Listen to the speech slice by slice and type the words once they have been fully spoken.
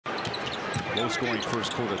Low-scoring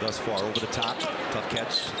first quarter thus far. Over the top, tough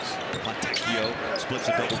catch. Fontecchio splits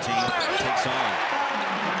a double team, takes on.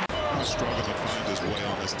 He's struggling to find his way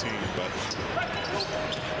on this team, but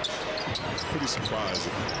pretty surprised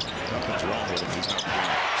that nothing's wrong with him. He's not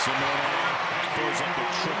playing. Simone throws up the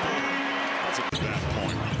triple. That's a bad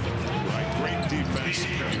point. Right, great defense.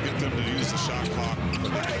 You get them to use the shot clock,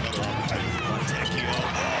 but they get another opportunity.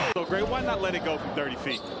 Fontecchio. So great. Why not let it go from 30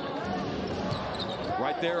 feet?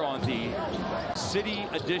 Right there on the City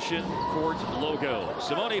Edition court logo.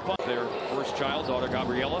 Simone, their first child, daughter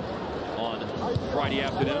Gabriella, on Friday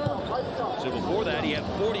afternoon. So before that, he had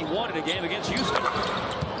 41 in a game against Houston.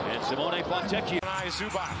 And Simone Fontecchio.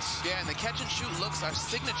 Zubats. Yeah, and the catch and shoot looks are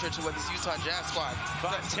signature to what this Utah Jazz squad.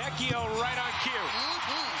 Fontecchio right on cue.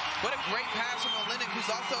 What a great pass from Olenek, who's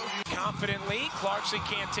also Confidently, Clarkson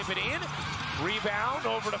can't tip it in. Rebound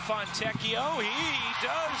over to Fontecchio. He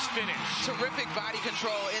does finish. terrific body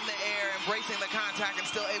control in the air, embracing the contact and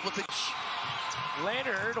still able to.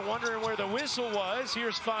 Leonard wondering where the whistle was.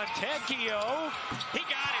 Here's Fontecchio. He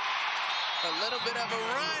got it. A little bit of a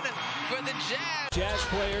run for the Jazz. Jazz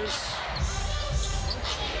players.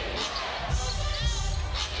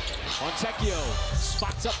 Fontecchio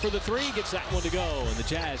spots up for the three, gets that one to go, and the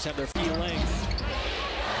Jazz have their feet length.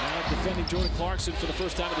 Now defending Jordan Clarkson for the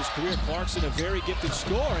first time in his career. Clarkson, a very gifted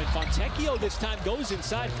scorer, and Fontecchio this time goes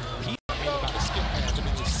inside. About a skip pass. I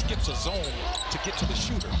mean, he skips a zone to get to the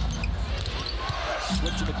shooter.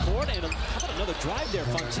 Switch to the court, and how about another drive there?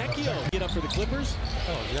 Fontecchio get up for the Clippers.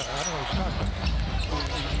 Oh, yeah, I don't know what you're talking about.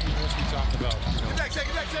 He must be talking about, you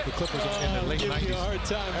know, the Clippers in the late 90s. Give me a hard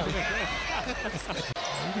time.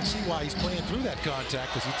 You can see why he's playing through that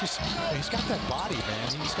contact, because he's got that body, man.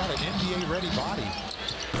 He's got an NBA-ready body.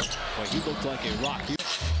 Well, he looked like a rock.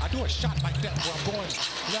 I do a shot like that where I'm going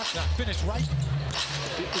left and I finish right.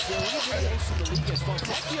 Is there anybody else in the league as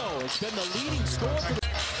Fontecchio has been the leading scorer for the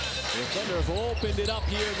Thunder have opened it up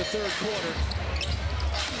here in the third quarter.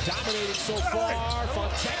 Dominating so far.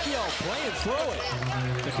 Fontecchio playing through it.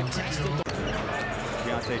 The contestant.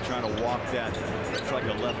 Keontae trying to walk that. It's like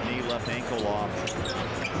a left knee, left ankle off.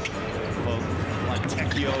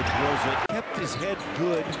 Fontecchio drills it. Kept his head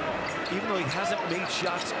good, even though he hasn't made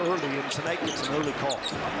shots early, and tonight gets an early call.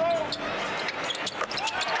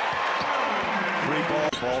 Free ball.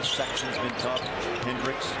 Ball section's been tough.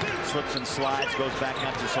 Hendricks slips and slides, goes back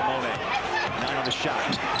out to Simone. 9 on the shot.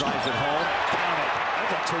 Drives it home. Down it.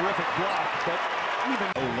 That's a terrific block, but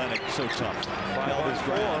even Olenek so tough. 5 on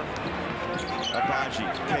 4. Abaji,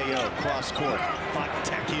 KO, cross court.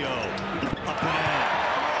 Fontecchio, up and in.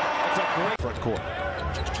 That's a great front court.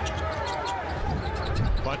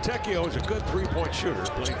 Fontecchio is a good three-point shooter,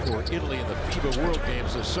 playing for Italy in the FIBA World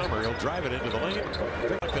Games this summer. He'll drive it into the lane.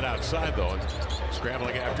 Picked it outside, though, and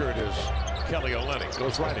scrambling after it is Kelly Olenek.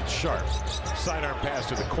 Goes right and sharp. Sidearm pass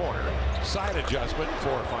to the corner. Side adjustment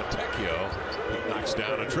for Fontecchio. Knocks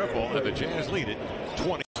down a triple, and the Jazz lead it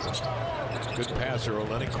 20. Good passer,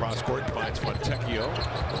 Olenek. Cross court finds Fontecchio.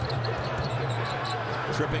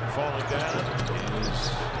 Tripping, falling down.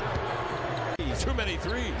 Too many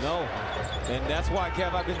threes. No, and that's why,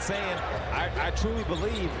 Kev, I've been saying, I truly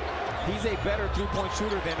believe he's a better three-point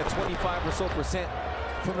shooter than the 25% or so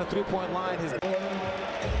from the three-point line. His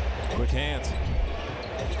Quick hands.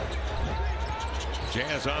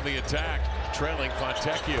 Jazz on the attack, trailing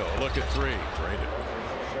Fontecchio. Look at three. Traded.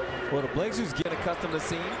 Well, the Blazers get accustomed to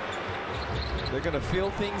seeing. They're going to feel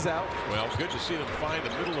things out. Well, good to see them find the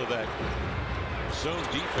middle of that zone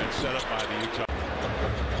defense set up by the Utah.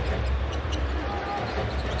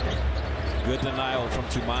 Good denial from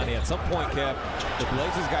Tumani. At some point, Kev, the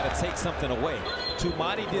Blazers got to take something away.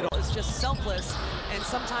 Tumani did. It's just selfless, and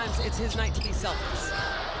sometimes it's his night to be selfless.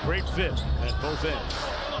 Great fit at both ends.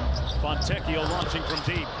 Fontecchio launching from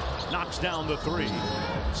deep. Knocks down the three.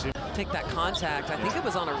 Take that contact. I think it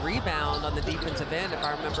was on a rebound on the defensive end, if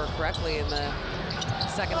I remember correctly, in the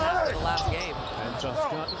second half of the last game. And tough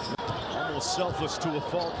shot. Almost selfless to a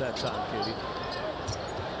fault that time, Katie.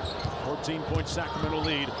 14-point Sacramento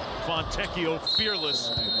lead. Fontecchio fearless.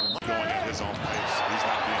 Going at his own pace. He's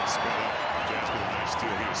not being sped up. Jazz get a nice steal.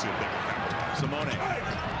 He can see if they can happen. Simone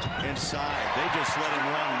inside. They just let him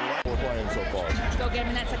run. We're playing so far. Go get him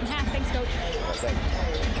in that second half. Thanks, Coach.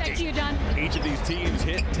 Back to you, John. Each of these teams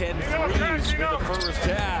hit 10 threes in the first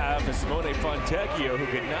half. And Simone Fontecchio, who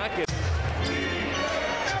could not get.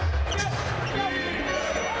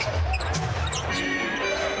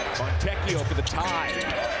 Fontecchio for the tie.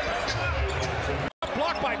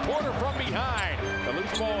 Blocked by Porter from behind. The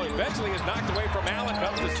loose ball eventually is knocked away from Allen.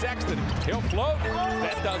 Comes to Sexton. He'll float.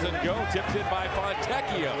 That doesn't go. Tipped in by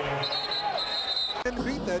Fontecchio. Didn't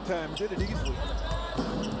beat that time. Did it easily.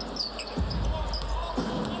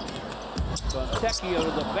 Fontecchio to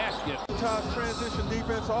the basket. Transition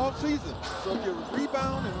defense all season. So if you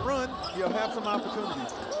rebound and run, you'll have some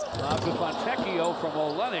opportunities. To Fontecchio from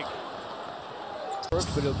Olenek.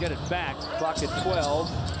 First, but he'll get it back. Clock at 12.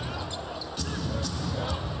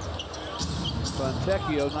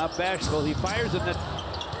 Fontecchio not bashful. He fires in that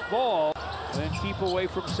ball and keep away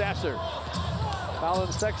from Sasser.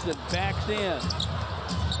 Colin Sexton backs in.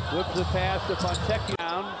 Whips the pass to Fontecchio.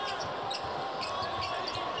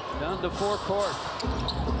 Down to forecourt.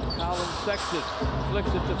 Colin Sexton flicks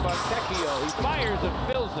it to Fontecchio. He fires and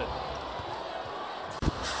fills it.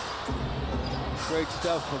 Great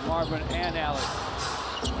stuff from Marvin and Alec.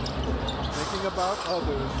 Thinking about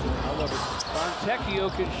others. I love it.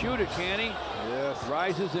 Fontecchio can shoot it, can he? Yes.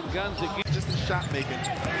 Rises and guns again. Just the shot making,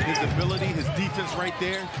 his ability, his defense right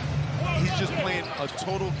there. He's just playing a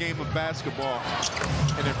total game of basketball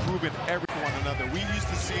and improving one another. We used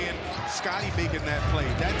to seeing Scotty making that play.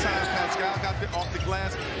 That time Pascal got off the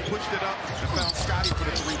glass, pushed it up, and found Scotty for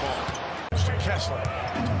the 3 ball. Mr. Kessler.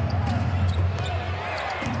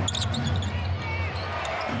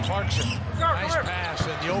 Clarkson, nice pass,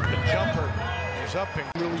 and the open jumper is up and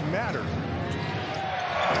really mattered.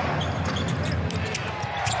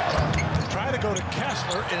 Try to go to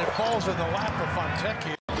Kessler, and it falls in the lap of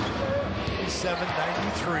Fontecchio.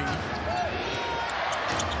 793.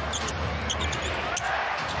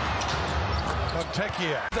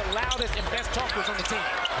 Fontecchio. The loudest and best talkers on the team.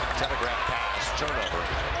 Telegraph pass, turnover.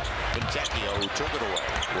 Fontecchio took it away.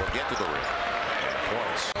 We'll get to the rim.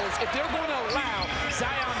 Points. If they're going to allow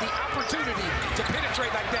Zion the opportunity to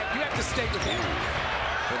penetrate like that, you have to stay with him.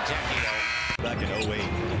 Fontecchio. Back in 08,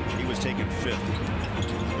 he was taken 5th.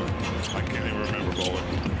 I can't even remember bowling.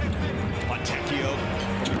 Fontecchio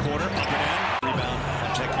from the corner, up and in. Rebound,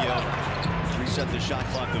 Fontecchio. Reset the shot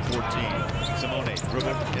clock to 14. Simone,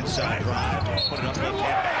 dribble, inside drive, put it up left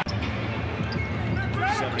hand.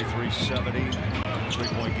 73-70,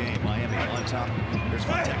 3-point game. Miami on top. There's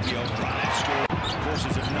Fontecchio, drive, score.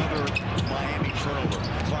 Forces another Miami turnover.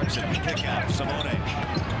 Clarkson, kick out, Simone.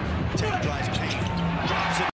 10 drives paint, drops it.